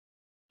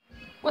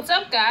What's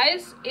up,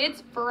 guys?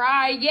 It's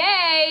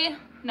Friday.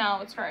 No,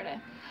 it's Friday.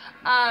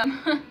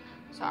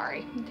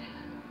 Sorry.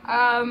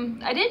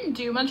 I didn't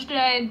do much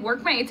today. I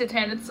worked my 8 to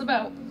 10. It's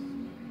about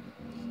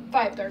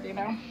 5:30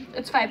 now.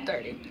 It's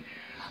 5:30.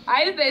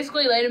 I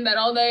basically laid in bed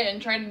all day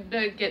and tried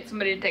to get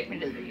somebody to take me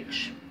to the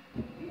beach.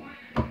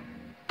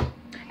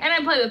 And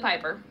I played with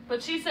Piper,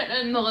 but she's sitting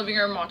in the living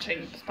room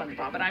watching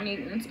SpongeBob, and I'm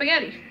eating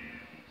spaghetti.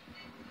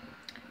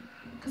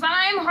 Because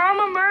I'm home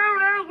alone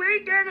on a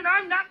weekend and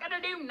I'm not going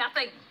to do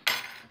nothing.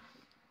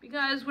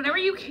 Because whenever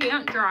you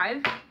can't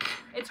drive,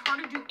 it's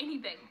hard to do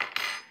anything.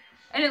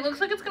 And it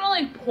looks like it's going to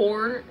like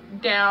pour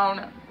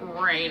down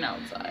rain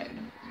outside.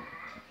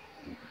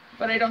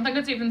 But I don't think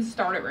it's even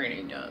started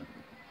raining yet.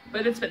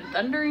 But it's been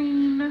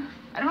thundering.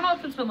 I don't know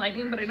if it's been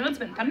lightning, but I know it's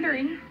been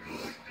thundering.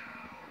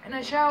 And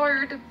I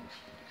showered.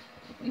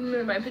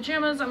 In my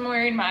pajamas, I'm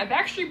wearing my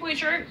Backstreet Boy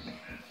shirt.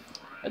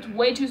 It's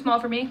way too small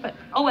for me, but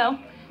oh well.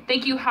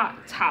 Thank you, Hot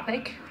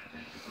Topic.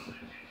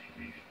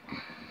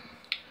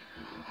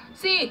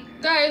 See,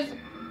 guys,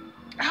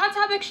 Hot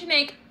Topic should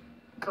make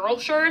girl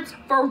shirts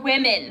for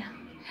women.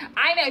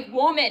 I'm a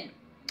woman.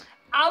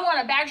 I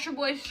want a Backstreet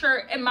Boys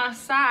shirt in my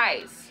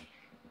size.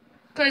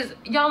 Because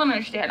y'all don't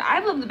understand.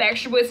 I've loved the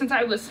Backstreet Boys since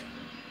I was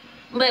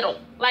little.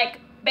 Like,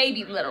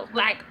 baby little.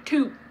 Like,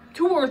 two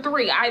or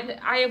three.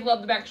 I have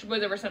loved the Backstreet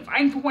Boys ever since.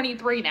 I'm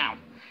 23 now.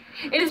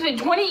 It has been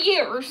 20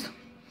 years.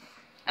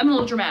 I'm a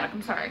little dramatic.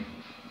 I'm sorry.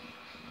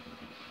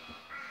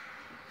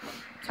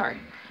 Sorry.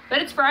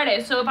 But it's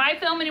Friday, so if I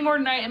film any more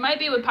tonight, it might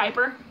be with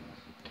Piper.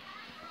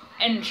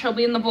 And she'll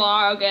be in the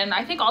vlog, and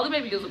I think all the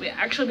babies will be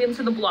actually be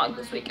into the vlog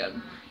this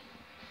weekend.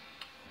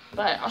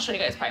 But I'll show you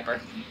guys Piper.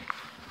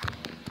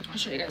 I'll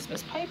show you guys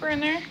Miss Piper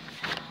in there.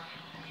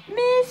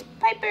 Miss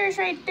Piper's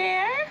right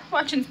there.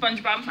 Watching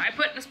SpongeBob. I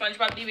put in a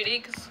SpongeBob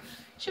DVD because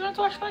she wanted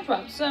to watch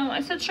SpongeBob, so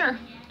I said sure.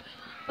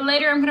 But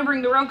later I'm gonna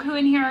bring the Roku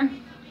in here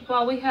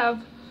while we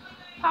have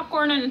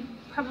popcorn and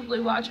probably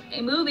watch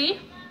a movie.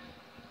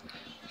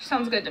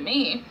 Sounds good to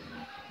me.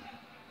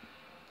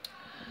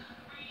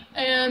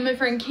 And my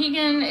friend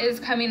Keegan is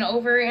coming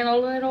over in a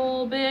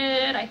little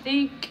bit, I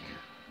think.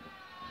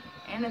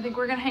 And I think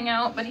we're gonna hang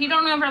out, but he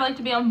don't ever like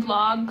to be on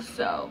vlogs,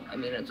 so I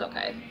mean it's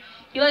okay.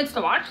 He likes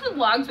to watch the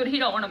vlogs, but he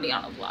don't want to be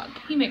on a vlog.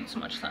 He makes so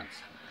much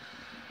sense.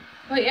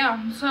 But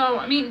yeah, so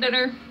I'm eating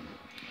dinner.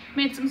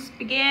 Made some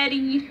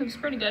spaghetti. It was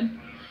pretty good.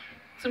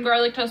 Some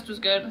garlic toast was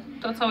good.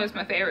 That's always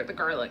my favorite, the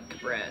garlic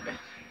bread.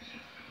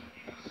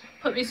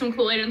 Put me some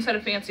Kool-Aid inside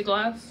a fancy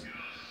glass.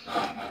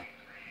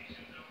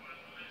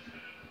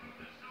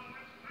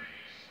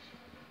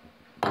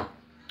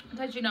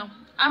 As you know,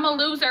 I'm a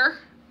loser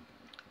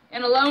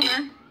and a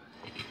loner.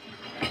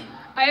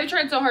 I have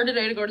tried so hard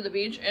today to go to the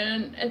beach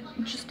and it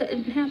just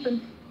didn't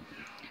happen.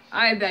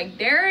 I begged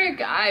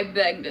Derek, I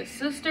begged his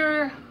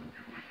sister.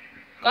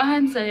 Go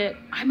ahead and say it.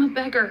 I'm a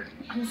beggar.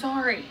 I'm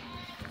sorry.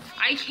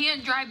 I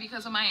can't drive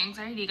because of my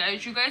anxiety,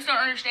 guys. You guys don't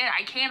understand.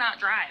 I cannot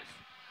drive.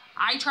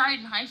 I tried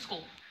in high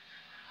school.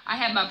 I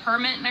had my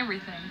permit and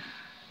everything.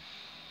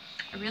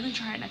 I really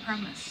tried, I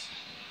promise.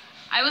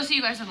 I will see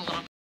you guys in a little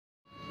bit.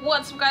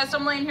 What's up, guys?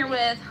 I'm laying here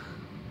with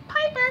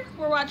Piper.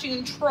 We're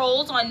watching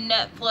Trolls on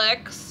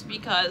Netflix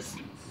because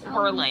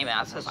we're lame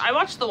asses. I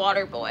watched The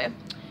Water Boy.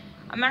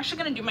 I'm actually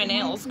gonna do my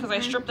nails because I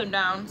stripped them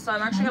down. So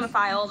I'm actually gonna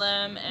file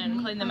them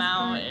and clean them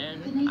out.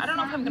 And I don't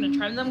know if I'm gonna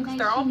trim them because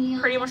they're all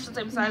pretty much the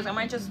same size. I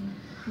might just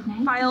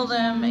file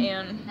them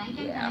and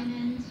yeah.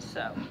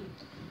 So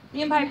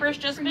me and Piper's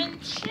just been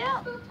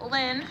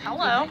chilling.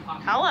 Hello,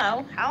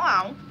 hello,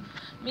 hello.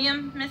 Me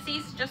and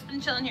Missy's just been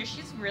chilling here.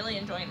 She's really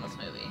enjoying this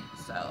movie,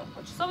 so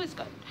which is always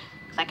good.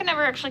 Cause I can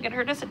never actually get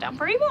her to sit down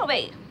for a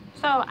movie.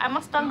 So I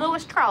must go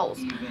with Trolls.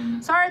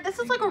 Sorry, this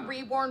is like a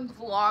reborn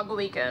vlog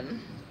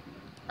weekend.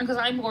 Because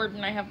I'm bored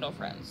and I have no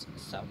friends.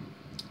 So,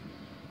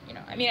 you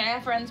know, I mean, I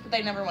have friends, but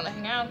they never want to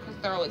hang out because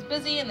they're always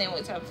busy and they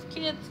always have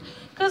kids.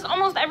 Because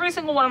almost every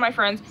single one of my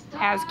friends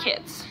has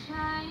kids.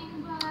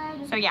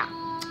 So yeah,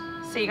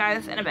 see you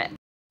guys in a bit.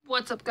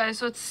 What's up, guys?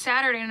 So it's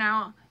Saturday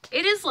now.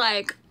 It is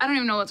like, I don't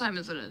even know what time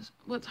it is.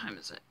 What time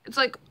is it? It's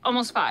like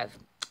almost 5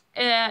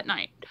 at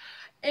night.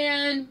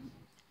 And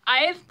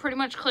I've pretty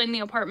much cleaned the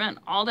apartment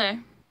all day.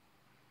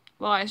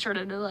 Well, I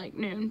started at like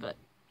noon, but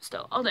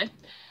still all day.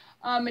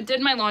 I did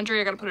my laundry.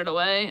 I gotta put it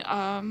away.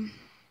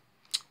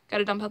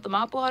 Gotta dump out the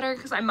mop water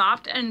because I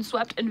mopped and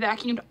swept and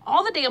vacuumed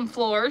all the damn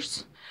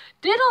floors.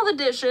 Did all the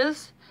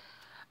dishes.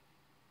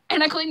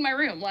 And I cleaned my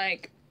room.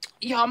 Like,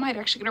 y'all might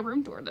actually get a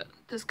room tour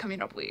this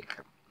coming up week.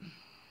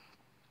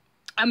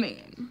 I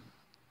mean,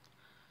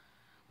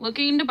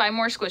 looking to buy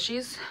more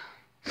squishies.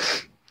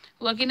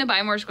 Looking to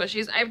buy more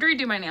squishies. I have to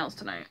redo my nails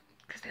tonight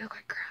because they look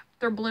like crap.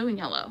 They're blue and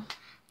yellow.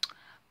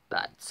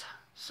 But,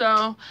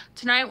 so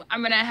tonight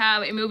I'm gonna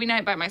have a movie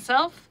night by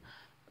myself.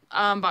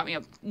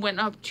 Went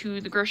up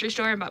to the grocery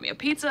store and bought me a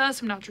pizza,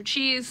 some nacho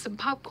cheese, some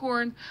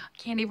popcorn,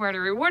 candy bar to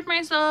reward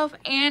myself,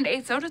 and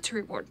a soda to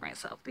reward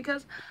myself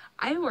because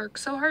I work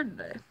so hard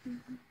today.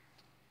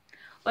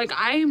 Like,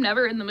 I am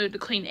never in the mood to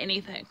clean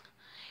anything.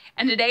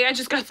 And today I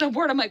just got so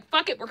bored, I'm like,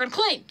 fuck it, we're gonna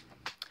clean.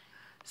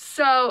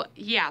 So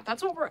yeah,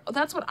 that's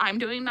what I'm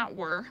doing, not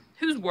we're.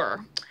 Who's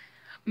we're?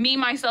 Me,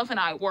 myself, and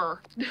I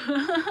were.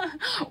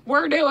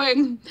 We're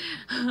doing.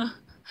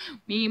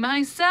 Me,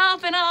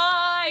 myself, and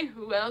I.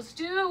 Who else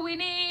do we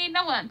need?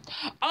 No one.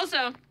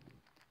 Also,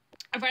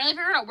 I finally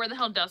figured out where the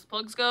hell dust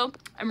plugs go.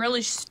 I'm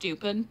really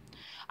stupid.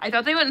 I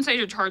thought they went inside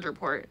your charger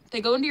port.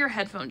 They go into your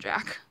headphone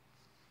jack.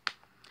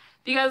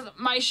 Because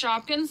my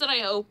Shopkins that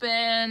I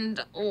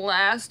opened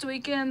last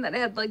weekend that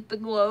had like the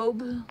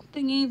globe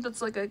thingy,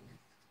 that's like a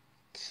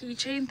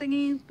keychain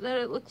thingy that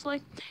it looks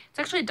like. It's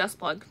actually a dust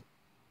plug.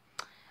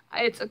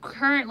 It's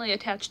currently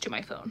attached to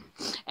my phone.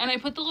 And I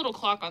put the little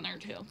clock on there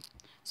too.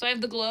 So I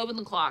have the globe and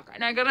the clock.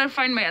 And I gotta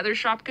find my other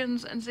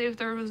Shopkins and see if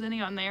there was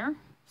any on there.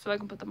 So I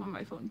can put them on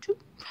my phone too.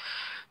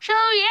 So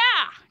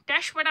yeah,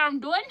 that's what I'm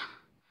doing.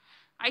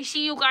 I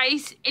see you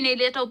guys in a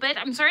little bit.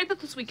 I'm sorry that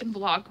this weekend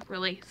vlog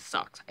really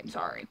sucks. I'm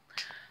sorry.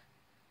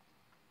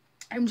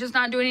 I'm just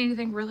not doing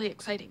anything really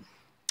exciting.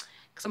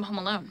 Because I'm home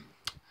alone.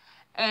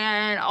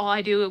 And all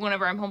I do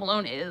whenever I'm home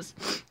alone is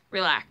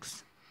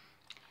relax.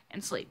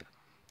 And sleep.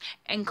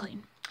 And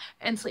clean.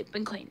 And sleep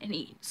and clean. And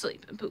eat.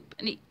 Sleep and poop.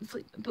 And eat and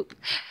sleep and poop.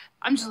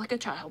 I'm just like a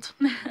child.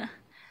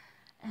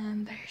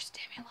 And there's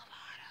Demi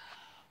Lovato.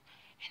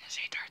 And the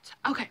shade darts.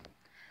 Okay.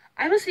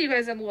 I will see you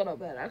guys in a little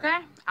bit, okay?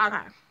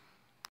 Okay.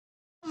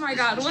 Oh my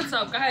god, what's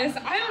up, guys?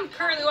 I'm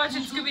currently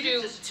watching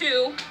Scooby-Doo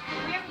 2.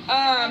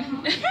 I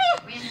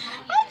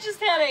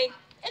just had a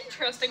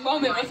interesting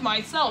moment with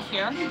myself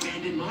here.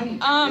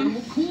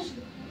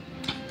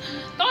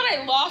 Thought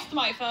I lost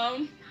my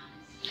phone.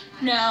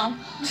 No.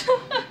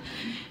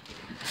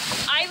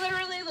 I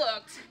literally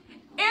looked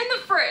in the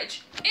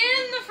fridge,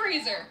 in the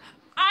freezer.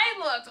 I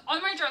looked on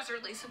my dresser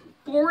at least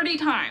 40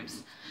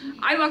 times.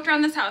 I walked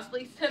around this house at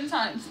least 10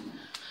 times.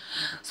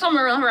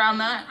 Somewhere around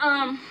that.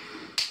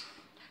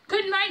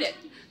 Couldn't find it.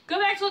 Go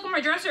back to look at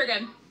my dresser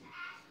again.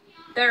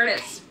 There it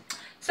is.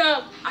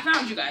 So, I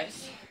found you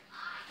guys.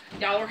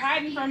 Y'all were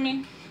hiding from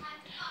me.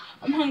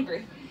 I'm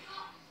hungry.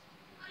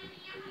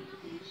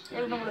 I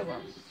don't know what I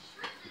want.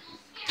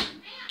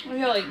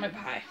 Maybe I'll eat my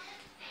pie.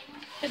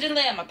 I did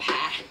lay on my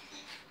pie.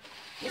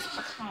 It's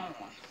pecan.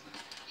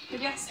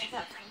 Maybe I'll save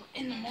that for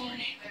in the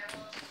morning.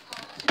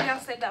 Maybe I'll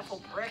save that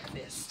for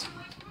breakfast.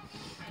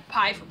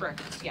 Pie for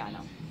breakfast. Yeah, I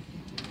know.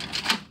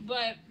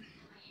 But,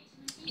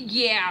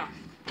 yeah.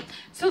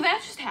 So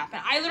that just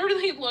happened. I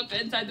literally looked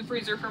inside the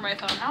freezer for my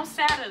phone. How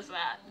sad is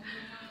that?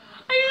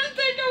 I just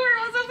didn't know where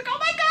it was. I was like, oh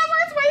my god,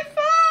 where's my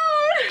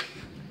phone?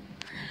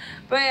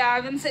 But yeah,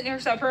 I've been sitting here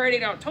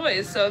separating out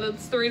toys, so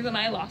that's the reason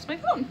I lost my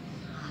phone.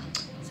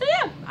 So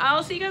yeah,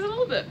 I'll see you guys in a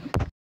little bit.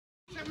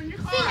 Cindy,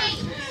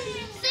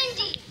 is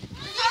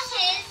this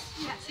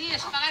his? Yeah, see a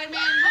Spider-Man, you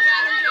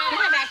got him,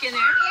 Put it back in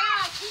there.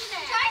 Yeah, see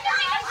that. Try to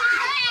make us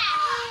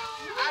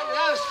I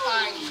love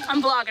Spidey.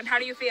 I'm vlogging. How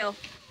do you feel?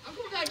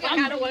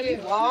 How do I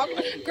vlog?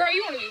 Girl,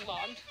 you want to be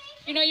vlogged.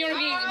 You know you want to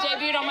be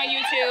debuted on my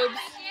YouTube.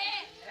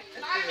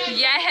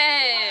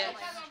 Yes.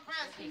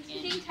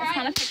 It's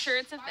not a picture,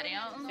 it's a video.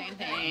 Same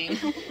thing.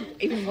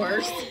 Even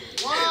worse.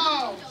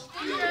 Whoa.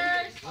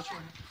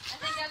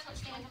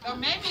 Oh,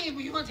 maybe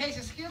you want to taste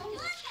the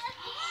Skittles?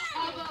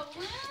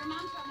 Your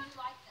mom told me you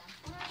like them.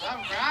 All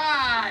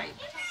right.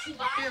 Here,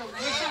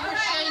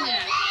 where's Shane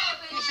at?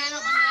 Can Shane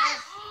open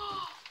this?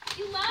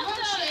 You love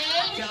them.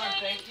 Shane. John,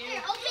 thank you.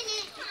 Here, open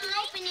it.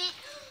 Open it.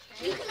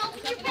 You can open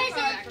your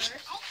present.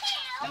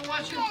 Now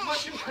watch your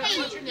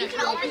You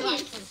can open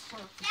this.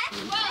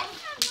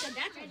 That's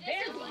a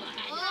big one.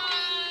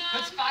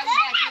 Put Spidey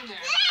back in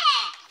there.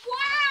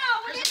 Wow,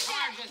 what There's is a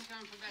card that? just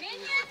coming from back in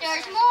there.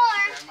 There's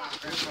more.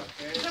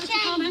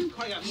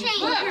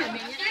 Shane,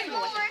 there's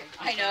more.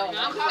 I know.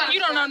 You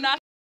don't know nothing.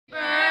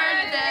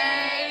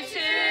 Birthday to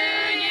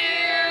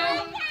you.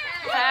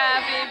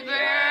 Happy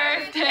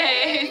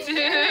birthday to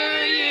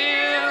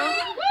you.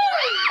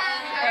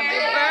 Happy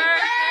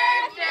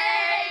birthday,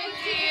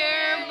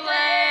 dear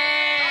Blake.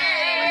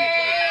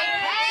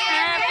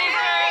 Happy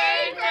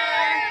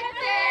birthday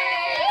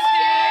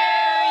to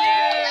you.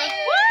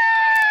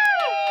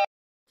 Woo!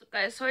 So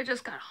guys, so I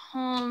just got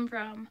home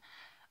from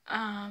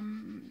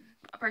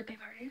a birthday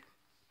party.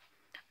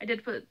 I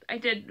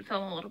did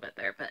film a little bit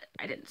there, but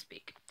I didn't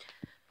speak.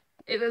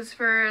 It was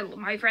for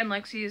my friend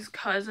Lexi's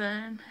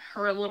cousin,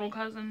 her little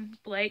cousin,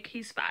 Blake.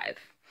 He's 5.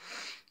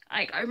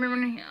 Like, I remember,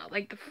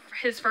 when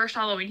his first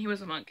Halloween, he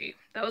was a monkey.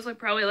 That was,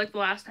 probably, the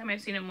last time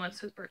I've seen him was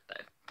his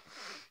birthday.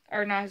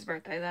 Or not his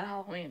birthday, that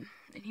Halloween.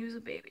 And he was a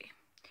baby.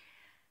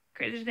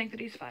 Crazy to think that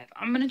he's 5.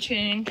 I'm gonna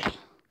change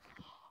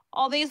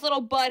all these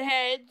little butt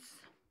heads.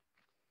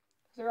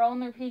 They're all in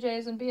their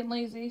PJs and being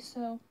lazy,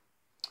 so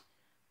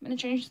I'm gonna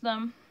change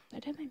them. I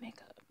did my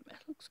makeup. It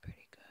looks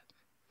pretty good.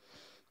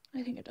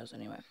 I think it does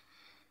anyway.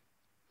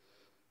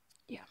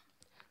 Yeah.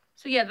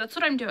 So yeah, that's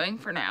what I'm doing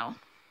for now.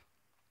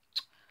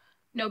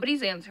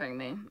 Nobody's answering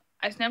me.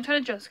 I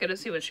Snapchatted Jessica to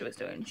see what she was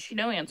doing. She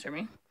don't answer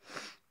me.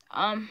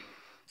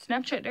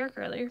 Snapchat Derek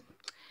earlier.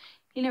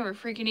 He never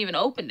freaking even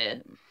opened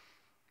it.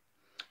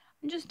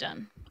 I'm just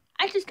done.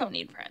 I just don't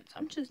need friends.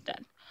 I'm just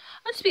done.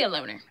 I'll just be a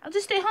loner. I'll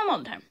just stay home all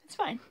the time. It's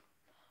fine.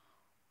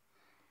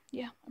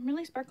 Yeah, I'm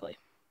really sparkly.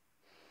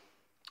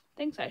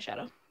 Thanks,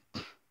 eyeshadow.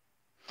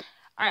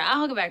 Alright,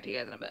 I'll get back to you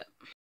guys in a bit.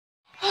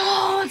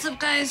 Oh, what's up,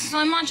 guys? So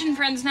I'm watching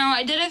Friends now.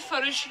 I did a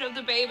photo shoot of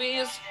the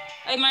babies.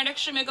 I might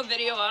actually make a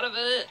video out of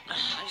it.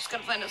 I just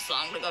gotta find a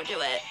song to go do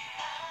it.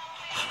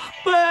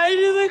 But I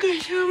did like a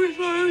super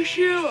photo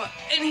shoot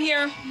in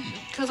here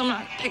because I'm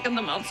not taking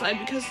them outside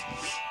because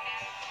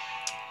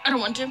I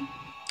don't want to.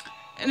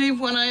 And I have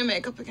one eye of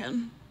makeup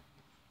again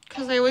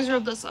because I always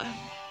rub this eye.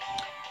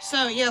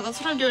 So yeah,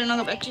 that's what I'm doing. I'll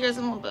get back to you guys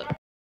in a little bit.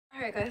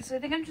 Alright, guys, so I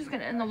think I'm just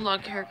gonna end the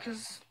vlog here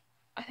because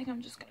I think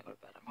I'm just gonna go to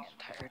bed. I'm getting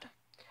tired.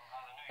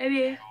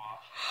 Maybe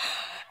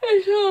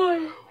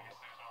until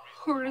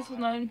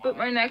 9, but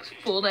my next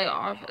full day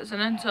off isn't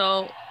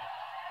until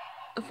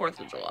the 4th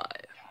of July.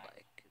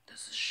 Like,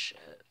 this is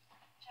shit.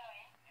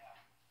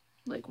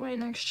 Like, my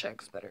next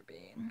check's better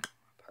be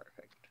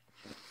perfect.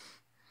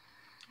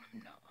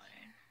 I'm not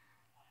lying.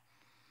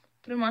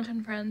 But I'm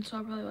watching Friends, so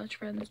I'll probably watch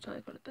Friends until I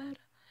go to bed.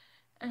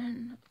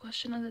 And the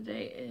question of the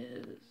day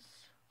is,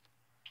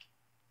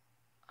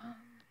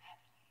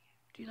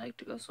 do you like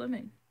to go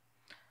swimming?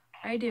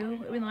 I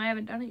do, even though I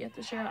haven't done it yet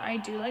this year. I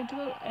do like to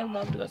go, I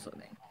love to go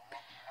swimming.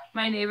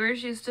 My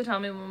neighbors used to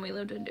tell me when we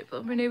lived in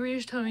Duplo, my neighbor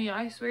used to tell me,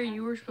 I swear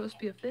you were supposed to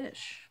be a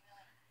fish.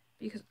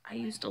 Because I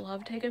used to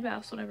love taking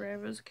baths whenever I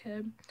was a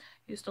kid.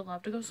 I used to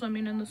love to go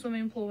swimming in the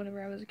swimming pool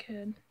whenever I was a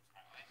kid.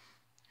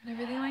 And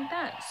everything like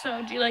that.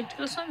 So, do you like to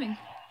go swimming?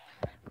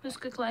 Please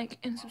click like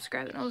and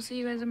subscribe, and I will see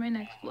you guys in my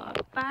next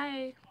vlog.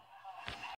 Bye!